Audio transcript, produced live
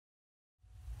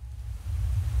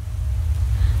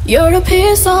You're a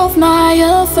piece of my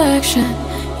affection.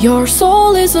 Your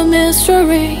soul is a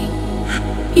mystery.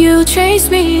 You chase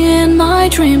me in my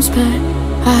dreams, but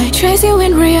I chase you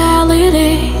in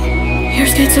reality. You're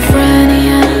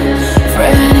schizophrenia,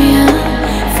 phrenia,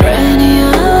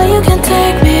 phrenia. You can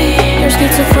take me. You're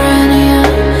schizophrenia,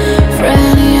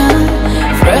 phrenia,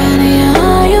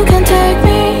 phrenia. You can take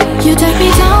me. You take me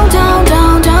down, down,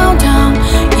 down, down,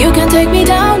 down. You can take me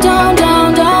down, down,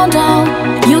 down, down, down.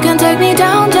 You can take me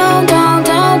down, down, down,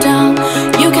 down, down.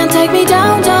 You can take me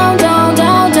down, down, down,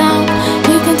 down, down.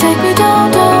 You can take me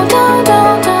down, down, down,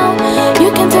 down, down.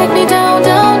 You can take me down,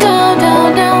 down, down,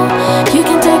 down, down. You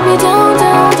can take me down,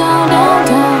 down, down, down,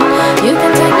 down. You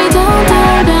can take me down,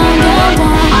 down, down, down,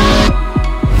 down.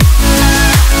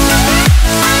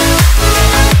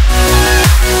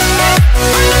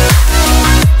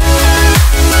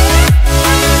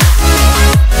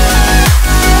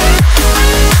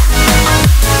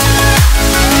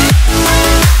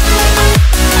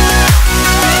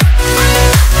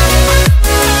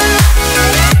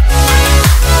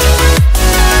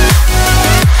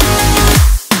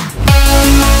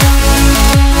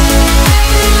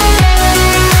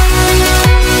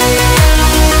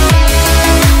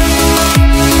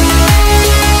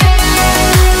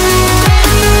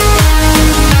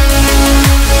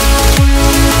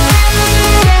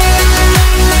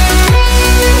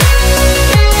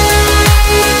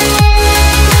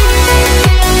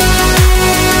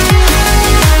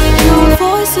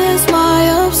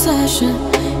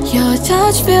 Your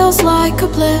touch feels like a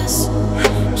bliss.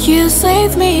 You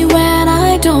save me when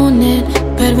I don't need,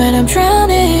 but when I'm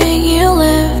drowning, you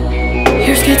live.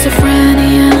 You're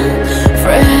schizophrenia,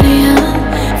 phrenia,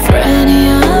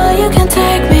 phrenia. You can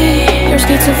take me. You're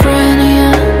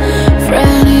schizophrenia,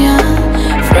 phrenia,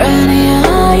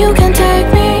 phrenia. You can take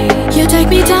me. You take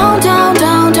me down, down,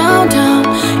 down, down,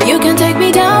 down. You can take me